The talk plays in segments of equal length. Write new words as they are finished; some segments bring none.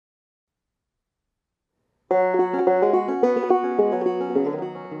The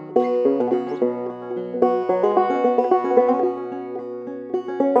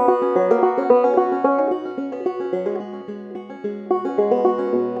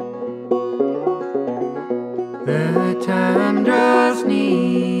time draws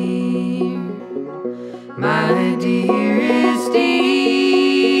near, my dearest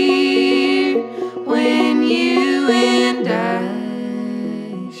dear, when you and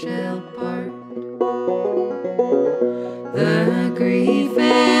I shall part. The grief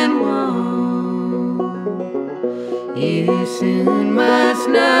and woe you soon must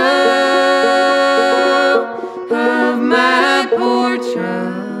know of my poor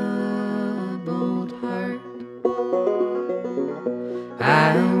troubled heart.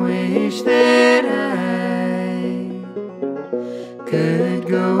 I wish that I could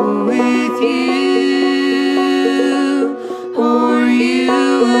go with you, or you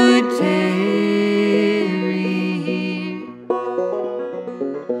would tarry here.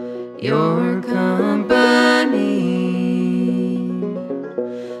 Your company,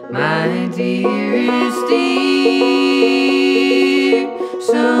 my dearest dear,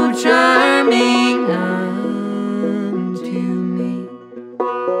 so charming unto me.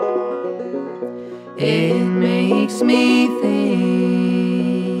 It makes me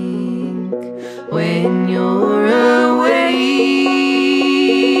think when you're away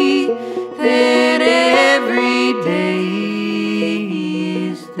that every day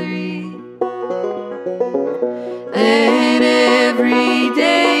is three, that every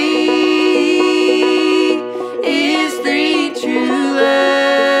day is three true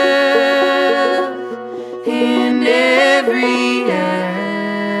love, and every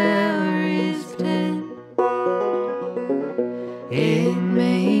hour is 10. It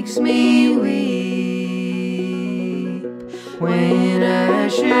makes me weep when I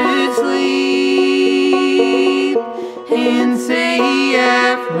should sleep and say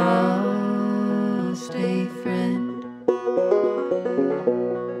I've lost a friend.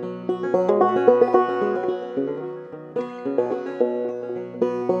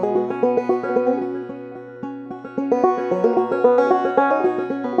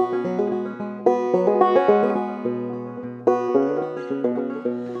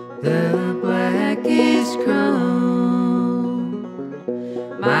 The blackest crow,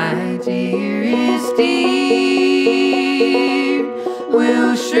 my dearest dear,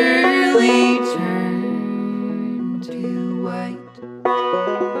 will surely turn to white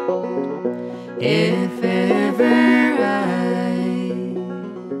if ever I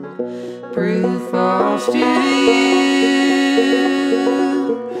prove false to you.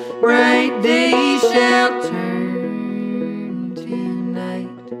 Bright days shall turn to night.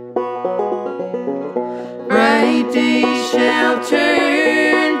 Bright days shall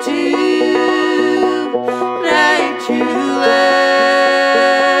turn to night, true love.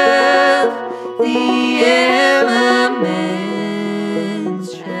 The elements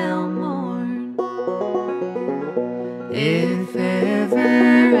shall mourn if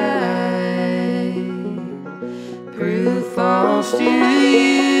ever I prove false to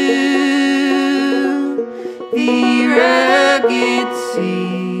you. The rugged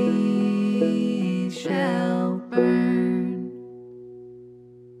sea